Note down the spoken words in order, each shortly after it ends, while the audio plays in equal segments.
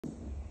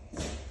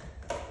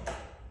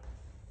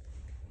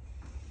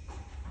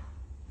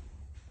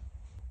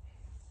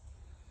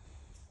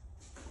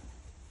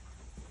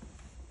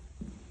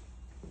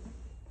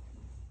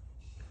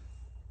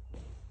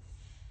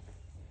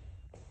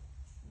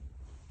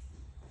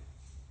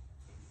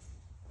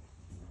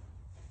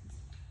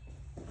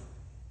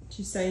Did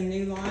you say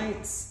new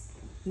lights,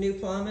 new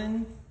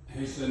plumbing?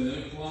 He said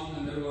new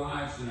plumbing, new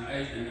lights, and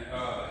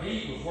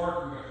he was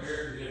working with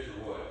air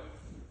conditioner way.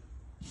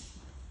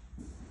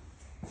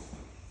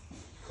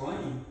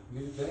 Clean,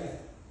 good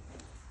that.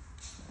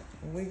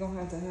 We're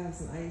gonna have to have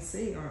some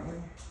AC, aren't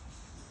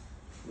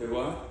we? Do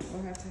what?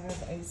 We'll have to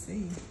have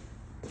AC.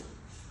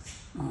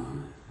 I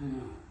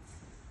know.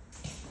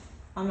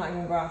 I'm not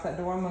gonna go out that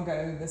door. I'm gonna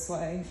go this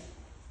way.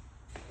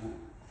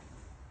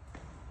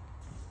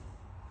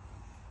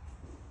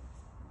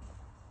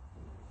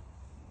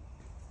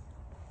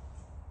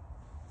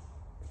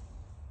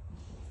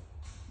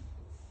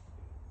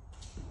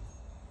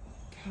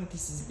 God,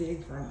 this is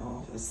big for an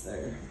office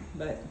there.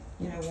 But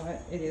you know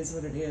what? It is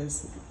what it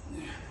is.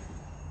 Yeah.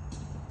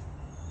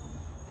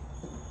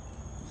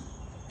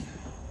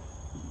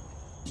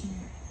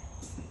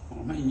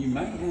 I mean, you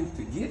may have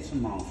to get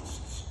some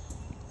offices.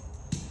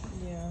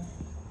 Yeah.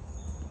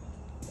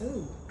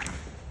 Ooh.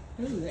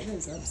 Ooh, that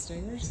goes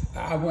upstairs.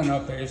 I went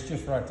up there. It's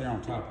just right there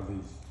on top of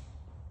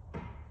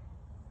these.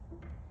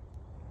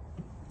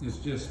 It's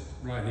just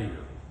right here.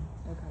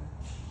 Okay.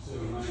 So,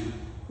 I mean,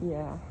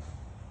 Yeah.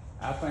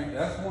 I think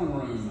that's one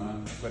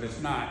room, but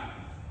it's not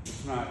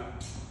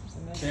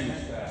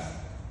finished out.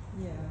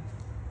 Yeah.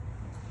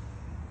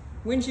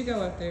 When'd you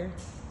go up there?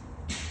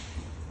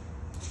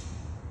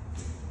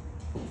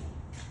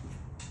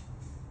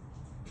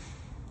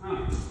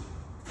 Huh.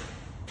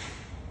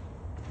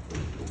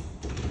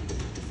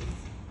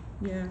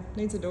 Yeah,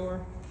 needs a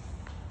door.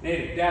 Need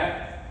it, got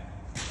it.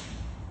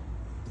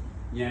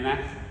 You know?